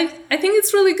 and I think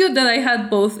it's really good that I had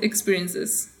both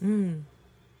experiences.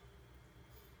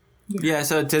 Yeah.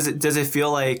 So does it feel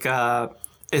like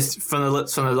it's from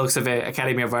the looks of it,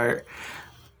 Academy of Art?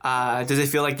 Does it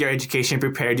feel like your education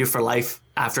prepared you for life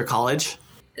after college?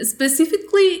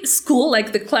 Specifically school,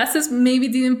 like the classes maybe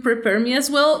didn't prepare me as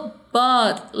well,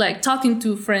 but like talking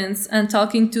to friends and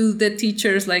talking to the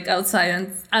teachers like outside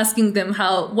and asking them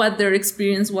what their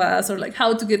experience was, or like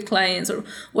how to get clients, or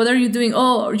what are you doing?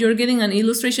 Oh, you're getting an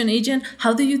illustration agent.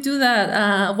 How do you do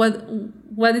that?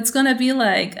 What it's gonna be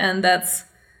like? And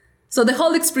so the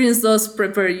whole experience does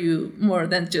prepare you more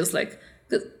than just like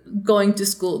going to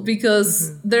school,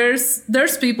 because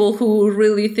there's people who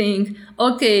really think,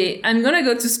 okay, I'm gonna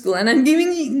go to school and I'm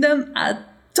giving them a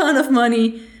ton of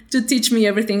money to teach me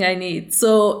everything I need.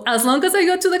 So as long as I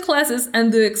go to the classes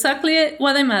and do exactly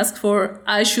what I'm asked for,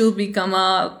 I should become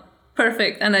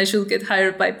perfect and I should get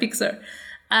hired by Pixar.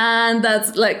 And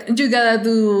that's like, you gotta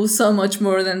do so much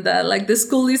more than that. Like the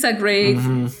school is a great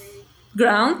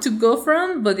ground to go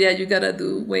from, but yeah, you gotta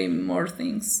do way more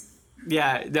things.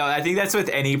 Yeah, no, I think that's with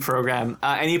any program.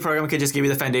 Any program could just give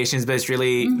you the foundations, but it's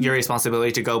really your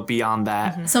responsibility to go beyond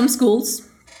that. Some schools,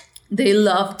 they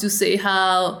love to say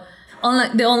how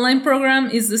the online program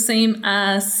is the same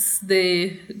as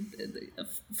the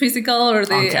physical or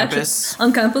the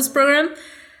on-campus program.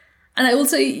 And I will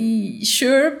say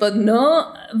sure, but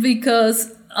no,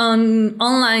 because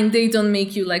online they don't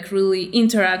make you like really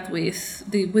interact with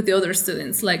the other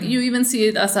students. Like you even see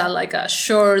it as a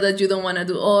chore that you don't want to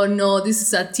do. Oh no, this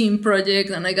is a team project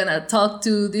and I gotta talk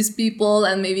to these people,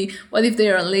 and maybe what if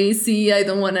they are lazy? I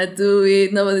don't want to do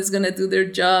it. Nobody's gonna do their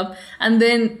job. And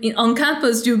then on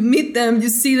campus you meet them, you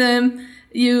see them,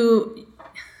 you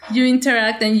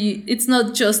interact, and it's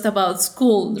not just about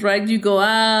school, right? You go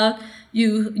out,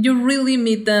 you really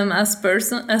meet them as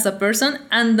a person,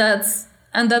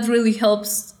 and that really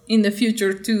helps in the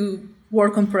future to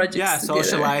work on projects together.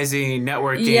 Socializing,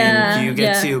 networking, you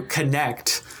get to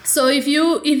connect. So if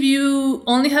you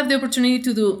only have the opportunity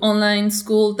to do online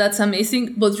school, that's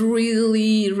amazing, but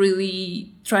really,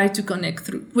 really try to connect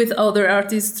with other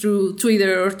artists through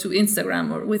Twitter or to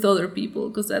Instagram or with other people,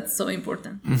 because that's so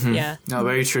important. Yeah. No,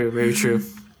 very true, very true.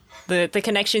 The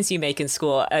connections you make in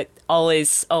school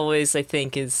always I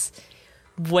think is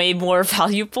way more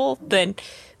valuable than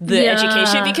the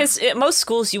education, because at most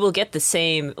schools you will get the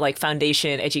same like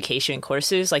foundation education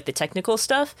courses, like the technical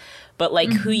stuff, but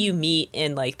like who you meet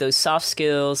in like those soft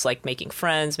skills, like making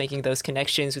friends, making those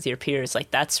connections with your peers, like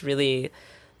that's really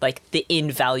like the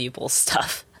invaluable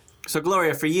stuff. So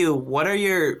Gloria, for you, what are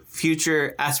your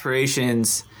future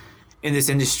aspirations in this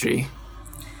industry?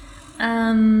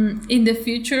 In the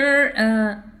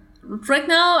future, right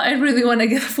now I really want to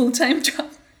get a full-time job.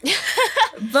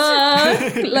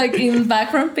 But like in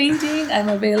background painting, I'm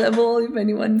available if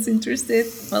anyone's interested.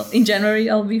 Well, in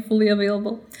January I'll be fully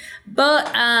available.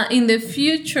 But in the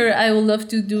future, I would love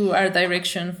to do art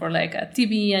direction for like a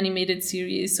TV animated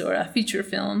series or a feature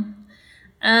film.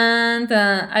 And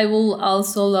I will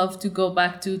also love to go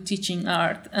back to teaching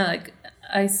art. Like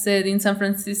I said, in San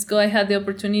Francisco, I had the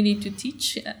opportunity to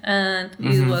teach, and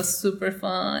it was super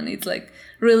fun. It's like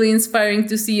really inspiring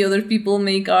to see other people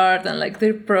make art and like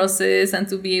their process, and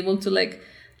to be able to like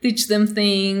teach them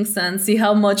things and see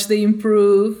how much they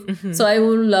improve. So I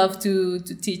would love to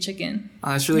teach again.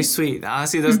 Oh, that's really sweet.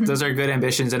 Honestly, those are good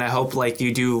ambitions, and I hope like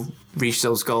you do reach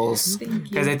those goals.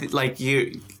 Because like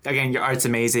your art's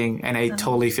amazing, and I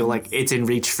totally feel like it's in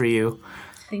reach for you.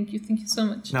 Thank you so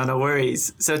much. No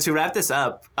worries. So to wrap this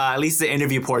up, at least the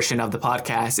interview portion of the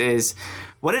podcast is,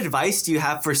 what advice do you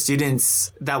have for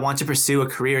students that want to pursue a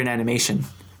career in animation?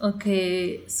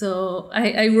 Okay, so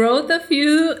I wrote a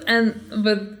few,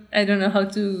 but I don't know how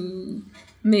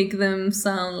make them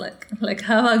sound like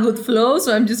have a good flow.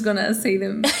 So I'm just gonna say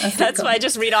them. As That's why I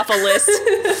just read off a list.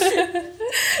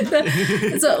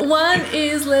 So one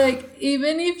is like,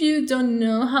 even if you don't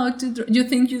know how to draw, you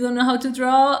think you don't know how to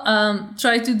draw,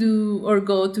 try to do or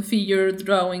go to figure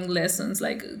drawing lessons.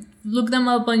 Like look them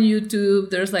up on YouTube.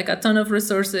 There's like a ton of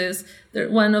resources.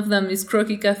 One of them is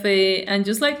Croquis Cafe, and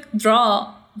just like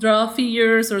draw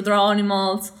figures or draw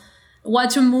animals.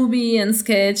 Watch a movie and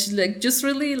sketch. Like just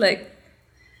really like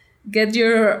get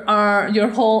your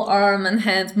whole arm and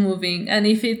hand moving. And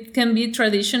if it can be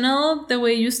traditional the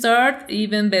way you start,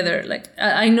 even better. Like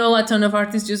I know a ton of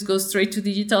artists just go straight to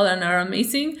digital and are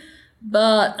amazing,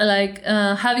 but like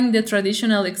having the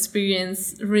traditional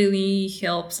experience really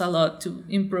helps a lot to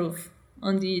improve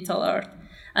on digital art.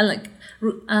 And like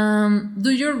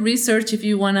do your research if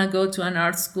you want to go to an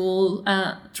art school.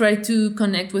 Try to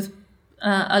connect with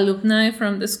alumni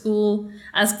from the school,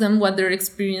 ask them what their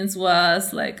experience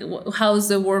was, like how's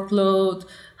the workload,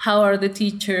 how are the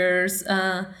teachers,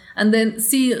 and then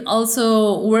see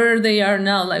also where they are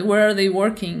now, like where are they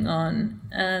working on,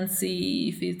 and see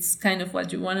if it's kind of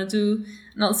what you want to do.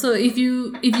 And also if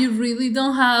you really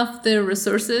don't have the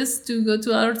resources to go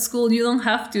to art school, you don't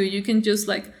have to. You can just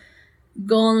like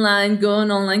go on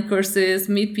online courses,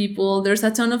 meet people. There's a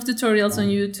ton of tutorials on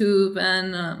YouTube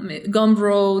and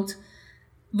Gumroad.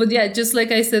 But yeah, just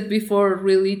like I said before,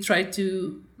 really try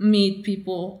to meet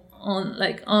people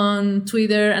on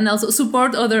Twitter, and also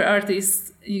support other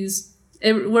artists.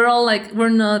 We're all like, we're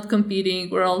not competing,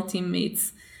 we're all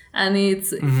teammates, and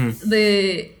it's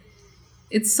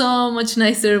so much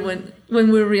nicer when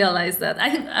we realize that.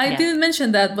 I didn't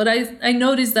mention that, but I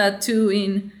noticed that too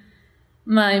in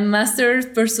my master's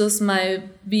versus my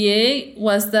BA,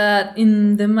 was that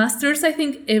in the master's, I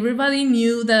think everybody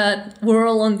knew that we're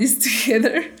all on this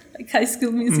together, like High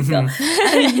School Musical.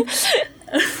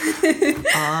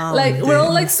 Like we're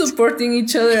all like supporting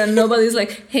each other, and nobody's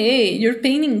like, hey, your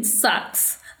painting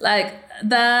sucks. Like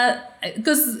that,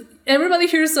 because everybody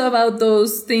hears about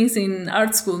those things in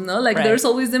art school, no? Like there's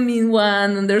always the mean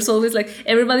one, and there's always like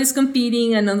everybody's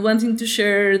competing and not wanting to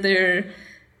share their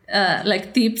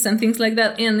like tips and things like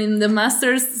that. And in the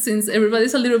masters, since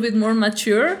everybody's a little bit more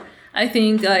mature, I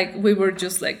think like we were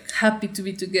just like happy to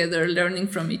be together, learning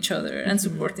from each other and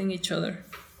supporting each other.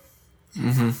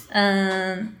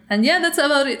 And yeah, that's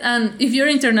about it. And if you're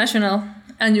international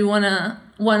and you one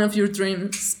of your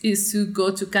dreams is to go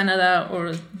to Canada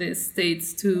or the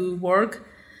States to work,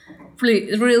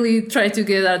 please really try to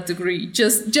get a degree.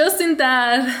 Just in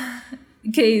that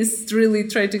case, really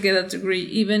try to get a degree,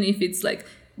 even if it's like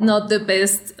not the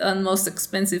best and most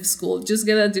expensive school. Just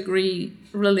get a degree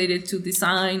related to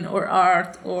design or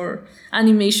art or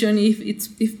animation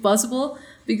if possible,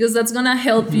 because that's gonna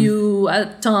help you a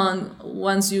ton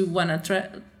once you wanna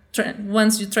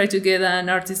once you try to get an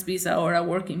artist visa or a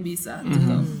working visa to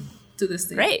go to the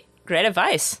States. Great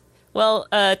advice. Well,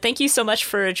 thank you so much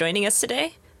for joining us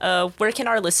today. Where can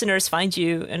our listeners find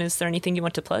you, and is there anything you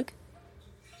want to plug?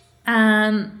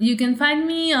 You can find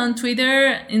me on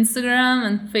Twitter, Instagram,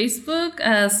 and Facebook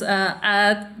as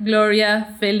at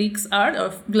Gloria Felix Art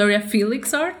or Gloria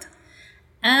Felix Art.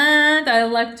 And I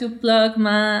would like to plug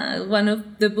one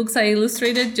of the books I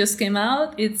illustrated just came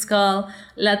out. It's called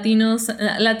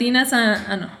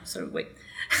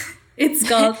It's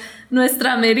called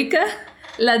Nuestra América,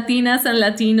 Latinas and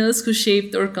Latinos Who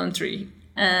Shaped Our Country.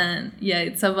 And yeah,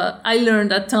 it's about, I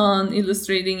learned a ton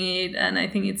illustrating it, and I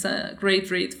think it's a great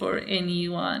read for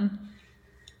anyone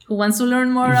who wants to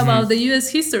learn more about the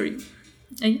U.S. history.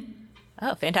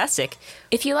 Oh, fantastic.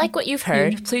 If you like what you've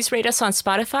heard, please rate us on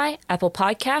Spotify, Apple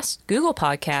Podcasts, Google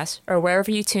Podcasts, or wherever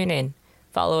you tune in.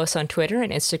 Follow us on Twitter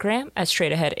and Instagram at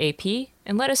StraightAheadAP,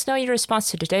 and let us know your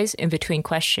response to today's in-between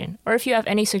question. Or if you have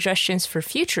any suggestions for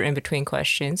future in-between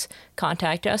questions,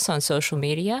 contact us on social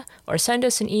media or send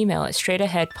us an email at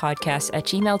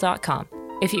straightaheadpodcast@gmail.com.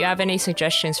 If you have any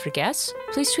suggestions for guests,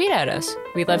 please tweet at us.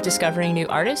 We love discovering new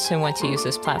artists and want to use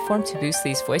this platform to boost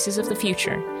these voices of the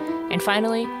future. And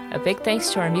finally, a big thanks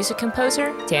to our music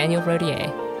composer, Daniel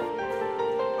Rodier.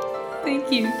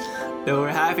 Thank you. No, we're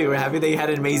happy that you had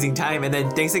an amazing time. And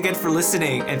then thanks again for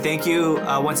listening. And thank you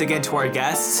once again to our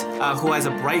guests who has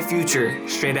a bright future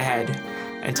straight ahead.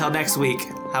 Until next week,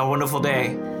 have a wonderful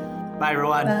day. Bye,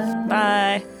 everyone.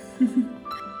 Bye.